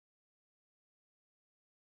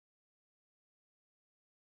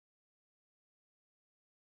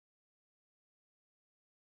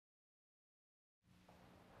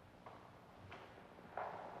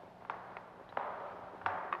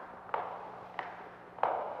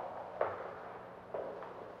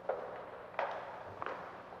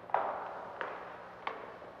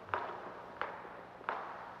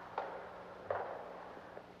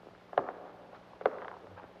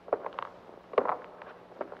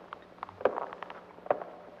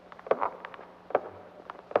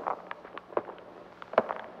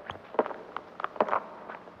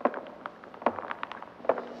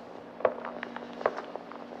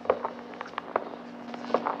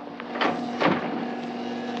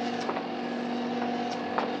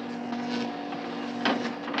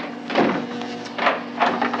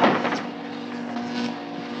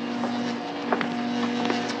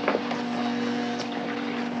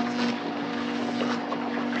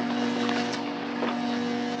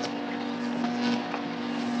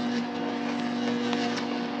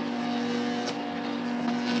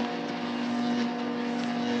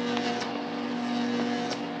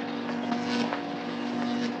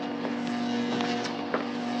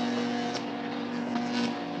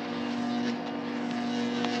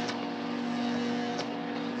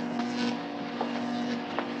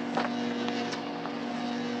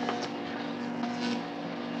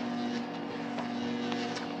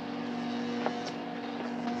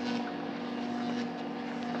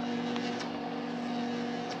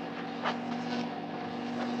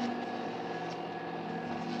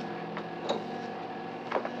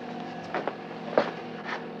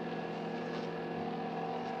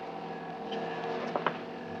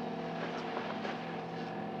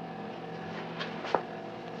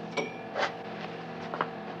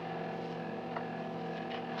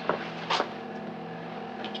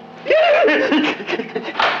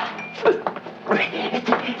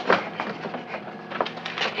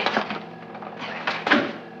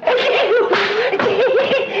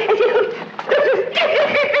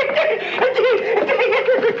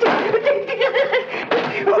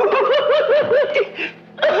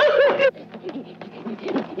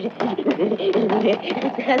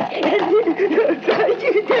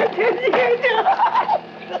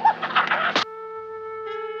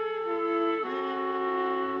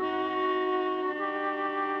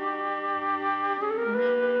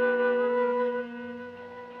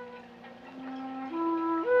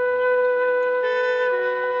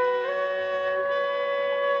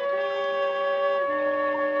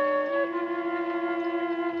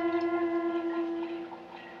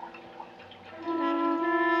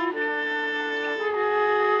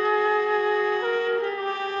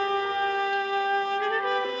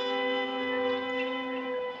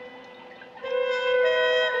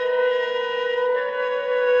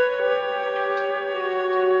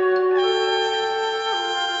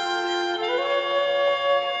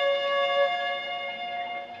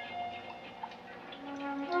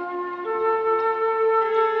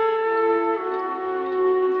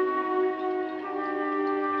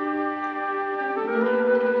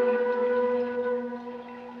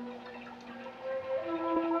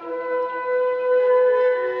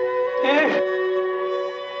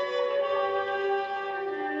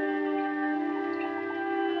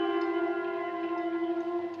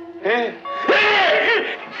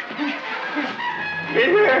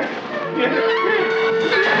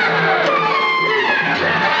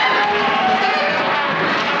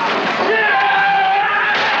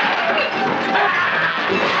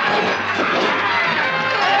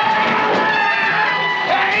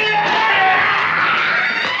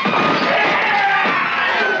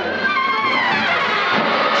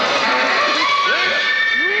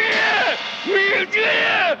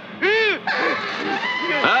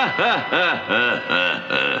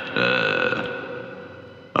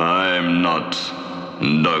I'm not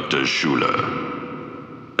Dr. Schuler,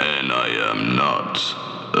 and I am not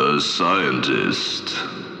a scientist.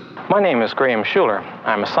 My name is Graham Schuler.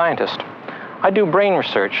 I'm a scientist. I do brain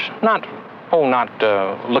research, not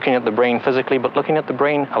looking at the brain physically, but looking at the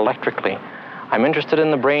brain electrically. I'm interested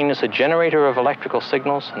in the brain as a generator of electrical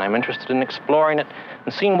signals, and I'm interested in exploring it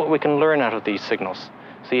and seeing what we can learn out of these signals.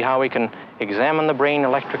 See how we can examine the brain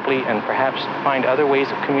electrically and perhaps find other ways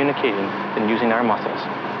of communicating than using our muscles.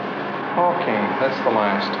 Okay, that's the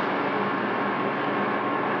last.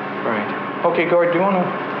 Right. Okay, Gord, do you want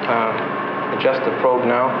to adjust the probe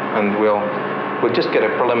now? And we'll just get a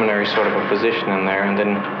preliminary sort of a position in there and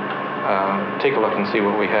then take a look and see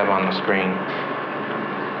what we have on the screen.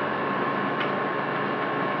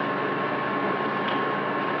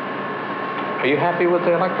 Are you happy with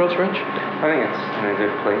the electrodes, Rich? I think it's in a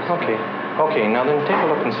good place. Okay. Okay, now then take a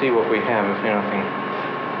look and see what we have, if anything.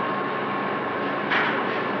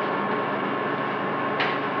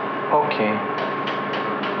 Okay.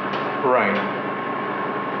 Right.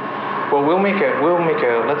 Well, we'll make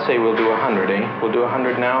a, let's say we'll do 100, eh? We'll do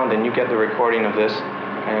 100 now, and then you get the recording of this,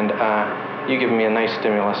 and you give me a nice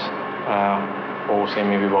stimulus, we'll say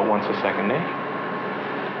maybe about once a second, eh?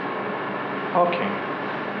 Okay.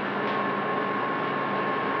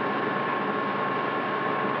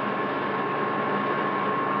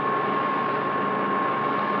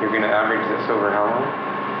 You're going to average this over how long?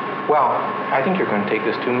 Well, I think you're going to take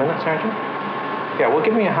this 2 minutes, aren't you? Yeah, well,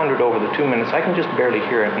 give me 100 over the 2 minutes. I can just barely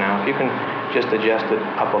hear it now. If you can just adjust it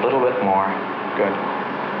up a little bit more. Good.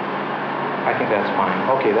 I think that's fine.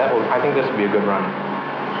 Okay, I think this will be a good run.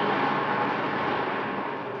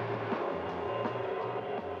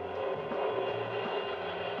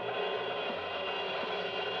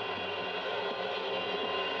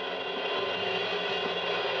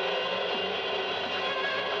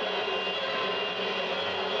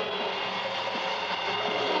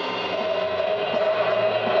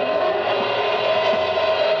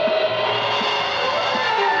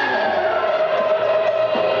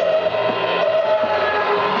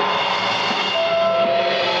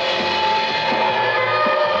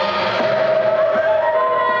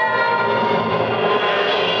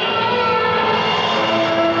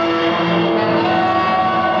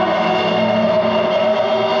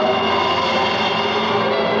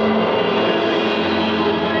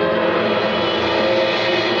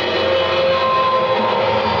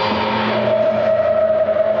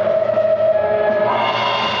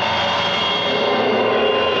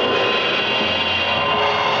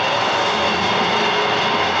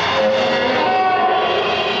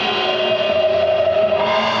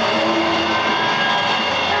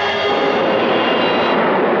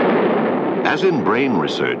 As in brain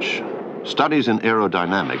research, studies in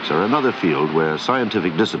aerodynamics are another field where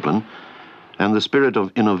scientific discipline and the spirit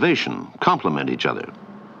of innovation complement each other.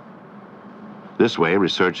 This way,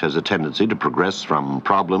 research has a tendency to progress from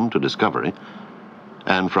problem to discovery,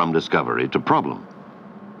 and from discovery to problem.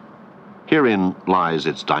 Herein lies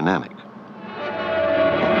its dynamic.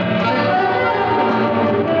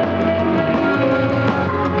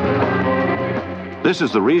 This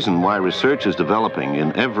is the reason why research is developing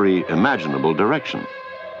in every imaginable direction,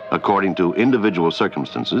 according to individual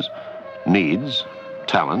circumstances, needs,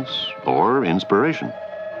 talents, or inspiration.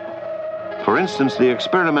 For instance, the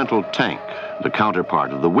experimental tank, the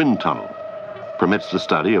counterpart of the wind tunnel, permits the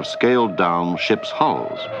study of scaled-down ships'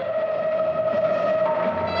 hulls.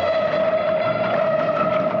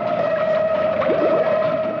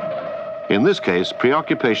 In this case,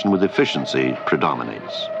 preoccupation with efficiency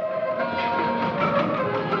predominates.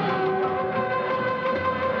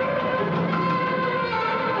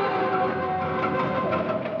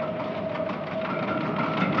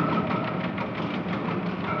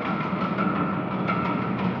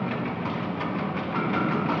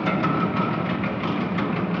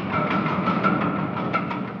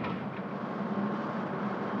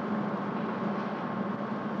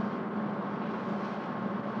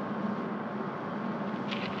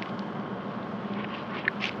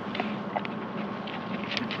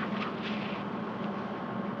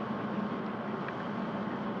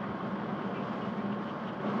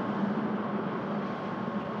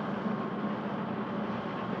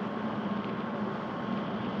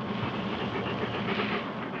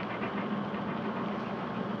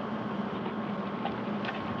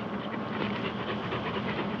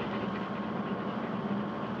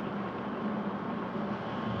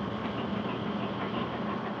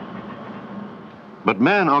 But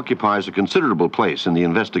man occupies a considerable place in the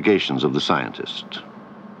investigations of the scientist.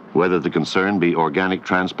 Whether the concern be organic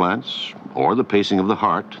transplants or the pacing of the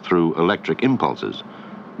heart through electric impulses,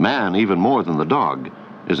 man, even more than the dog,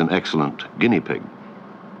 is an excellent guinea pig.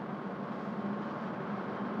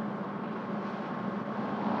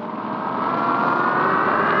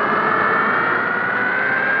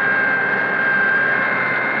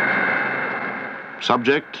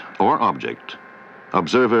 Subject or object,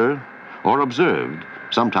 observer or observed,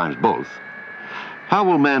 sometimes both. How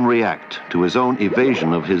will man react to his own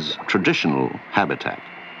evasion of his traditional habitat?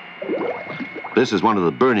 This is one of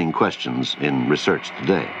the burning questions in research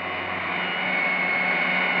today.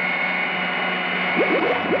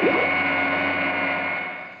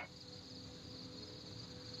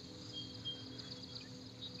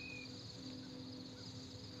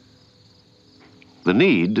 The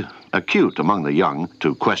need, acute among the young,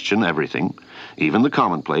 to question everything, even the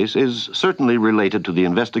commonplace, is certainly related to the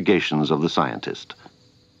investigations of the scientist.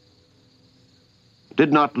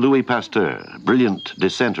 Did not Louis Pasteur, brilliant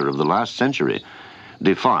dissenter of the last century,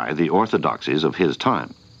 defy the orthodoxies of his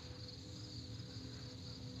time?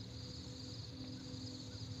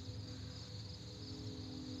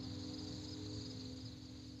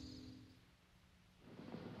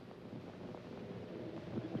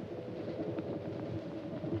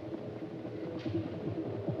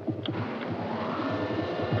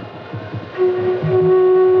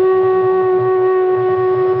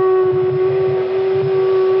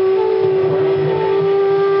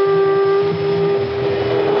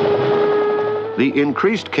 The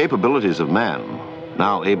increased capabilities of man,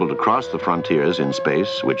 now able to cross the frontiers in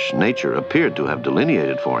space which nature appeared to have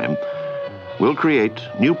delineated for him, will create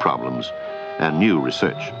new problems and new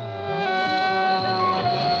research.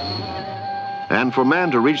 And for man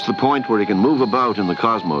to reach the point where he can move about in the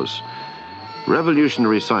cosmos,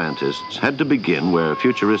 revolutionary scientists had to begin where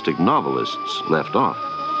futuristic novelists left off.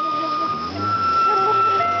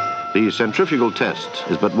 The centrifugal test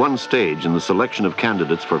is but one stage in the selection of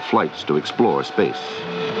candidates for flights to explore space.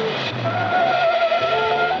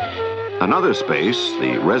 Another space,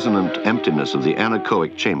 the resonant emptiness of the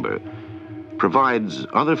anechoic chamber, provides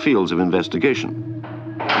other fields of investigation.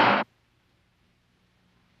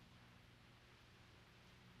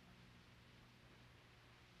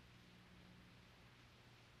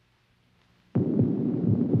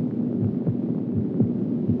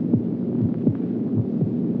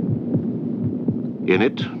 In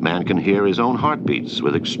it, man can hear his own heartbeats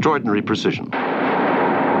with extraordinary precision.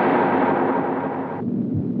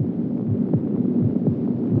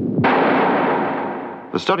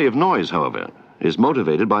 The study of noise, however, is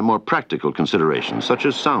motivated by more practical considerations, such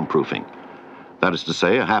as soundproofing. That is to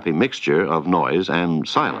say, a happy mixture of noise and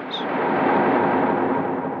silence.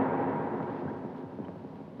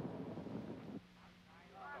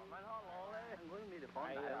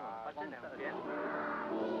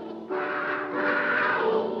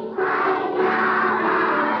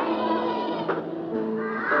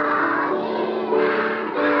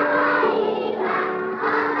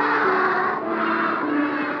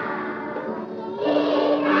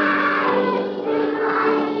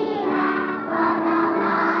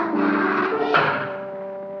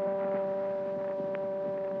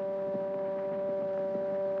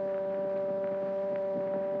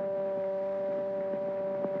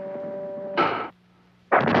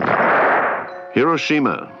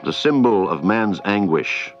 Hiroshima, the symbol of man's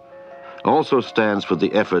anguish, also stands for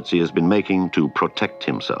the efforts he has been making to protect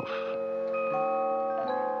himself.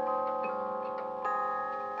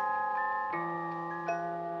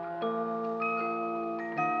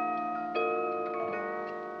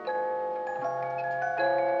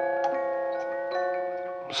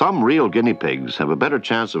 Some real guinea pigs have a better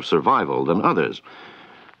chance of survival than others.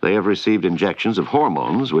 They have received injections of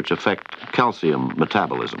hormones which affect calcium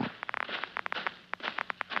metabolism.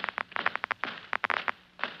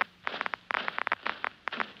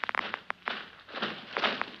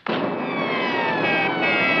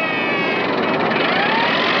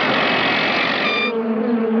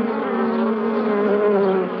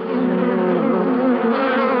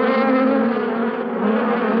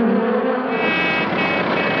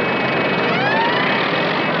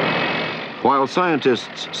 While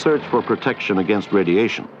scientists search for protection against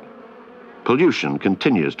radiation, pollution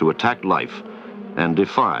continues to attack life and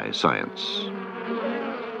defy science.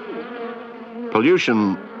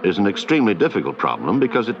 Pollution is an extremely difficult problem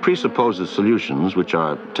because it presupposes solutions which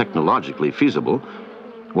are technologically feasible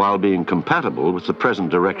while being compatible with the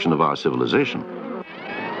present direction of our civilization.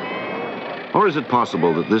 Or is it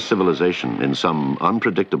possible that this civilization, in some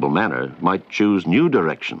unpredictable manner, might choose new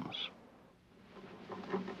directions?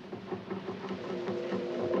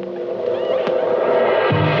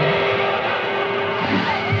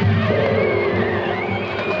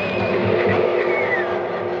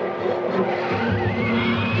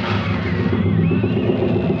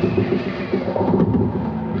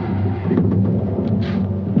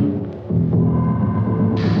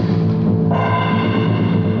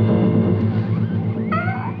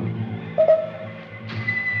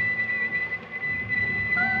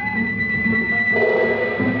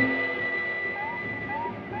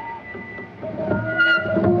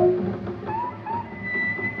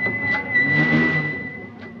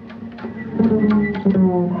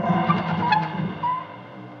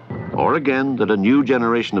 Or again, that a new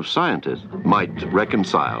generation of scientists might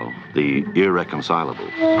reconcile the irreconcilable.